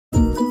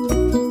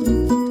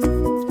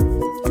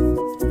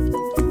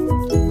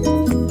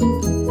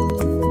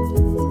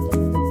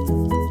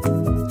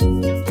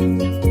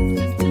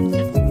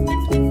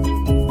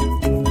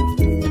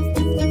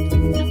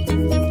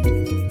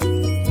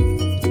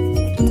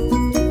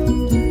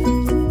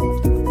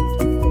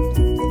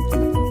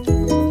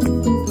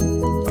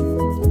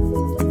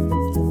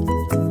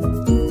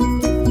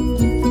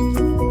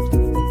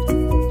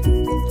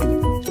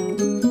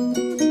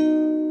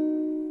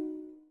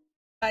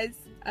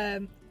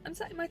I'm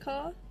sat in my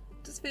car,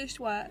 just finished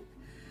work.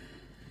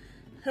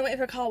 I'm waiting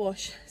for a car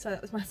wash, so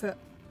that was my foot.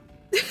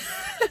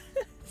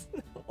 It's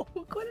not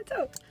awkward at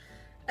all.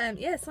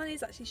 Yeah, sun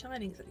is actually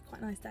shining. It's actually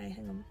quite a nice day.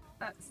 Hang on.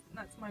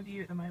 That's my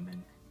view at the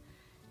moment.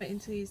 Waiting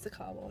to use the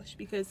car wash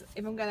because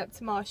if I'm going up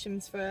to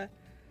Marsham's for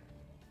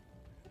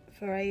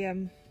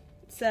a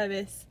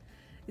service,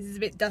 this is a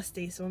bit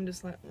dusty, so I'm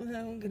just like, oh, I'm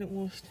gonna get it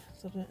washed.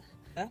 So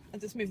I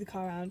just moved the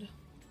car around.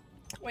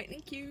 Waiting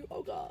in queue.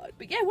 Oh god.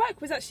 But yeah,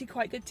 work was actually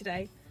quite good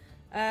today.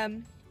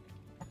 The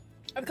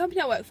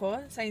company I work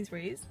for,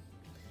 Sainsbury's,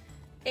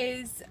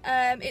 is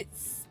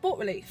it's Sport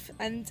Relief,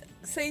 and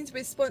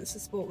Sainsbury's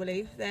sponsors Sport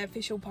Relief. They're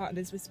official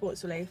partners with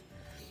Sports Relief.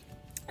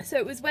 So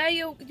it was wear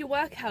your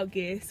workout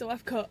gear. So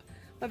I've got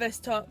my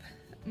vest top,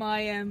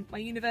 my my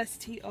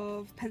University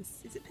of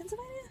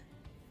Pennsylvania?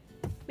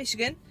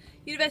 Michigan.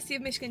 University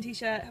of Michigan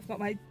t-shirt. I've got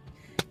my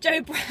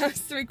Joe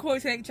Brown's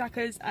 3/4 length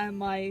trackers and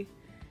my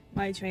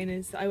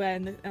trainers that I wear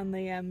on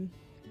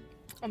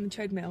the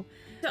treadmill.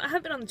 So I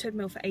haven't been on the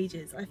treadmill for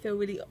ages. I feel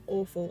really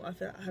awful. I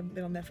feel like I haven't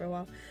been on there for a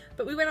while.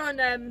 But we went on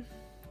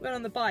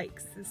the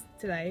bikes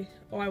today,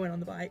 or I went on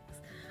the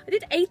bikes. I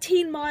did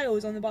 18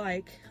 miles on the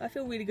bike. I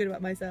feel really good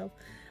about myself.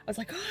 I was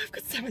like, oh, I've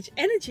got so much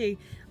energy.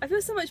 I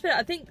feel so much better.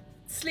 I think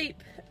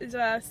sleep as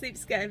well.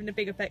 Sleep's having a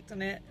big effect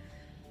on it.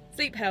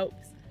 Sleep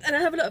helps. And I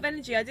have a lot of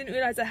energy. I didn't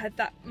realise I had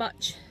that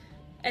much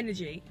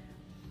energy.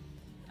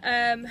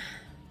 Yeah,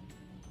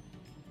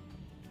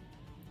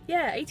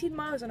 18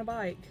 miles on a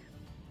bike.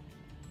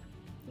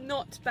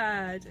 Not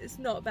bad. It's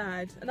not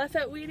bad. And I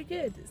felt really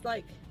good. It's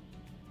like,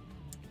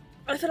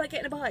 I feel like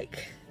getting a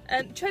bike.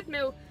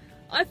 Treadmill,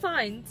 I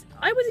find,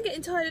 I wasn't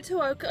getting tired at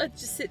all. I'd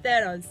just sit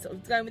there, I was sort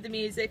of going with the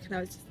music and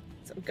I was just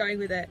sort of going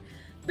with it.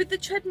 With the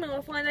treadmill,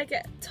 I find I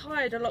get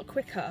tired a lot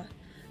quicker.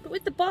 But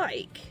with the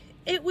bike,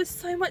 it was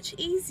so much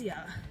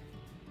easier.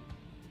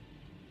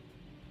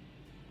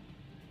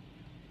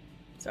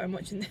 Sorry, I'm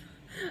watching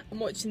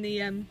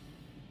the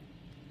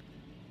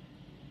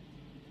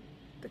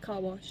car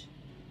wash.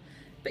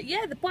 But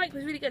yeah, the bike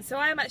was really good. So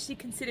I am actually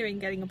considering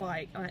getting a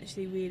bike. I'm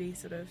actually really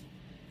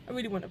I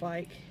really want a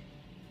bike.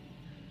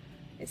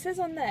 It says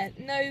on there,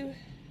 no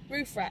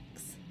roof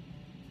racks.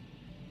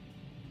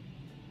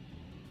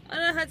 I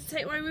don't know how to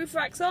take my roof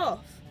racks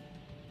off.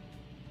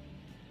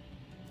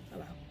 Oh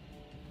well.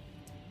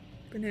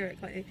 You can hear it,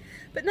 can't you?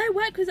 But no,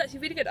 work was actually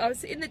really good. I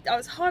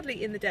was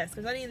hardly in the desk.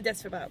 I was only in the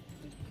desk for about,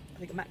 I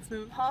think, a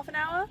maximum of half an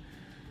hour.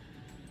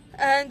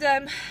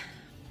 And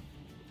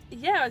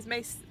yeah, I was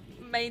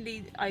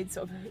mainly, I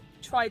sort of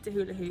tried to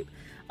hula hoop.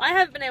 I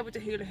haven't been able to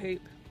hula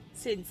hoop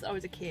since I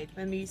was a kid,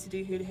 when we used to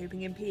do hula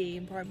hooping in PE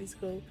in primary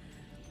school.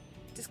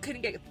 Just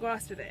couldn't get the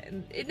grasp of it,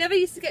 and it never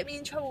used to get me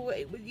in trouble.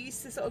 It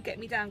used to sort of get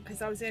me down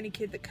because I was the only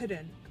kid that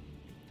couldn't.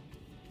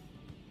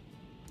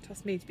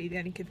 Trust me to be the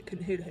only kid that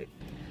couldn't hula hoop.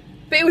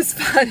 But it was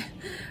fun.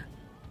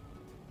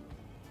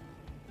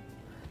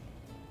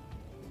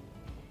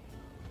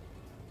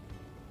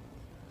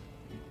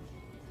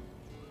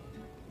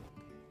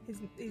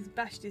 He's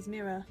bashed his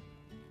mirror.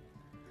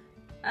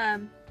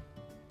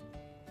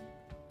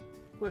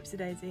 Whoopsie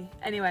daisy.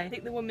 Anyway, I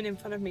think the woman in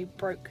front of me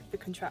broke the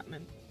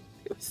contraption.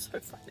 It was so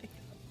funny.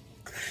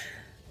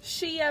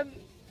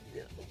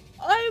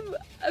 I'm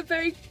a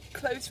very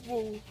close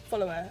rule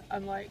follower.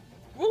 I'm like,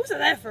 rules are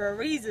there for a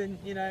reason,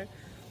 you know.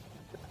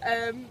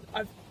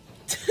 I've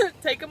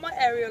taken my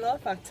aerial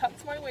off. I've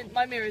tucked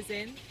my mirrors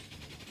in. I don't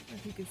know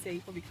if you can see,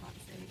 you probably can't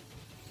see.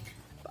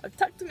 But I've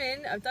tucked them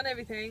in. I've done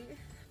everything.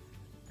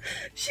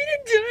 She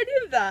didn't do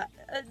any of that,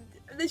 and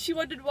then she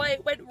wondered why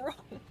it went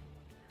wrong.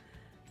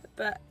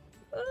 But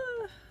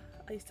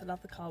I used to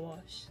love the car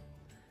wash.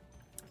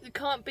 You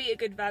can't beat a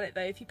good valet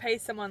though. If you pay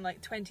someone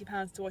like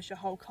 £20 to wash your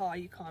whole car,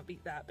 you can't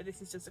beat that. But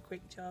this is just a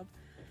quick job.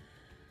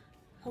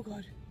 Oh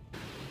god.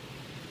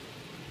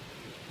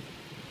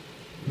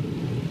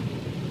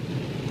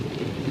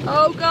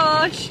 Oh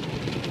gosh.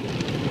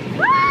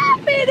 Ah,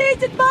 being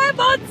eaten by a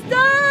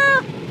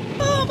monster!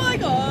 Oh my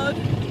god.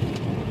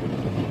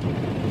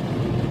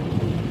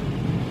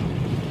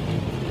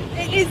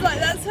 It is like,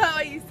 that's how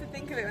I used to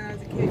think of it when I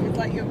was a kid. It's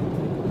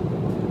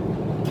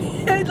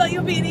like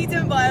you're being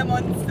eaten by a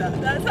monster.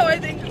 That's how I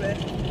think of it.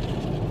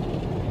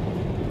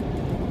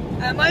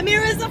 And my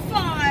mirrors are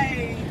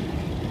fine.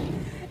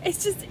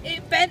 It's just,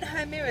 it bent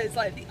her mirrors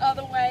like the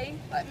other way.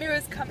 Like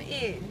mirrors come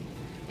in.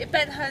 It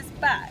bent hers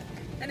back.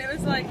 And it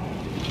was like,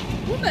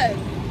 woman,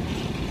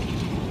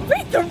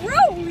 read the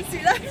rules,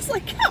 you know? It's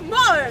like, come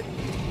on.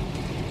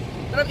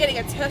 But I'm getting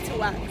a turtle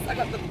wax. I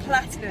got the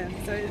platinum,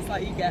 so it's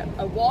like you get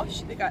a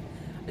wash, then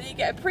you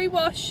get a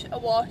pre-wash, a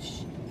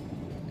wash,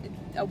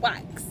 a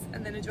wax,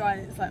 and then a dry,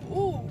 and it's like,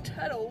 ooh,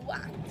 turtle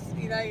wax,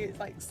 you know, it's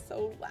like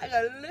so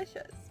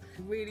delicious.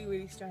 Really,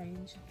 really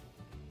strange.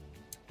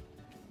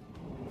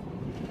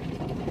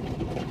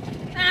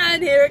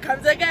 And here it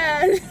comes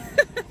again.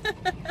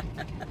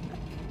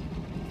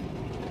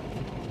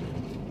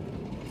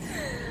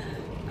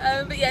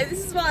 But yeah,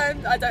 this is why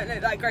I don't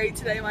look that great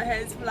today. My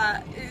hair's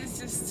flat. It's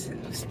just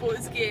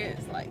sports gear.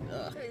 It's like,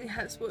 ugh, I only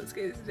have sports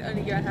gear. This is the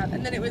only gear I have.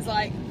 And then it was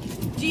like,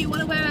 do you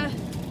want to wear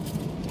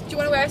you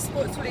want to wear a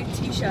sports woolly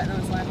t-shirt? And I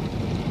was like,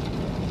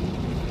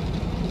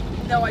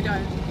 no, I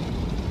don't.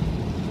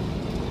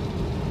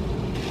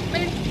 I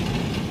mean,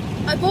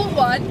 I bought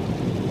one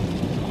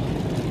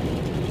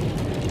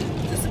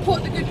to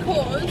support the good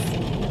cause,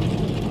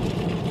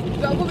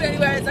 but I'll probably only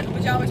wear it as like a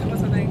pyjama top or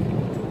something.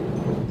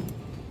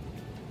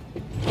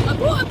 I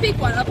bought a big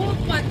one. I bought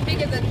one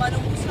bigger than my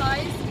normal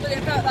size, but it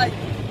felt like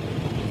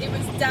it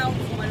was down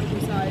from my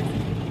normal size.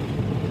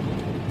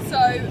 So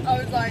I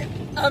was like,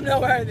 I'm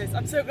not wearing this.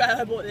 I'm so glad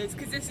I bought this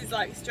because this is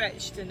like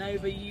stretched and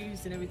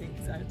overused and everything.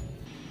 So,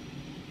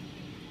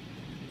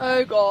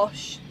 oh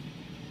gosh,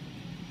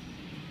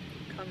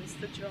 here comes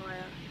the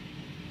dryer.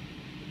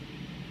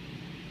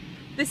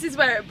 This is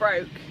where it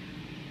broke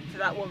for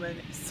that woman.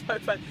 It's so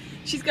fun.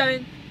 She's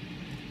going,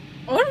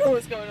 I don't know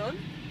what's going on,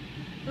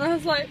 and I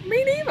was like,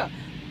 me neither.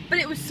 But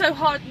it was so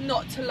hard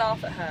not to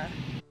laugh at her.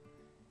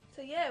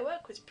 So yeah,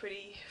 work was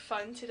pretty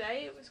fun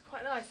today. It was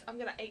quite nice. I'm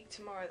gonna ache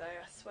tomorrow though,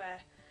 I swear.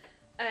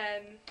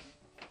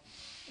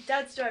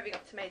 Dad's driving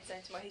up to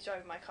Maidstone tomorrow. He's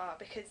driving my car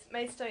because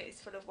Maidstone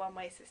is full of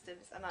one-way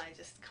systems and I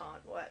just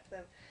can't work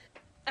them.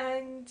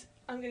 And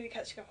I'm going to be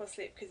catching up on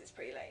sleep because it's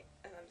pretty late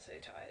and I'm so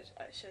tired.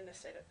 I shouldn't have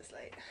stayed up this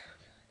late.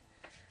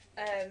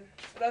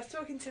 But I was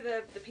talking to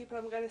the people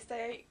I'm going to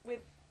stay with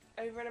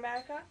over in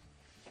America.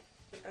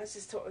 I was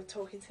just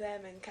talking to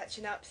them and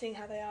catching up, seeing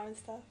how they are and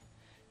stuff.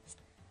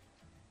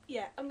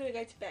 Yeah, I'm going to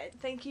go to bed.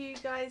 Thank you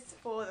guys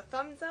for the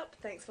thumbs up.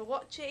 Thanks for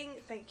watching.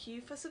 Thank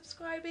you for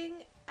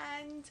subscribing.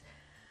 And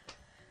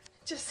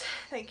just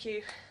thank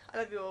you. I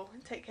love you all.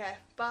 Take care.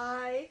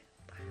 Bye.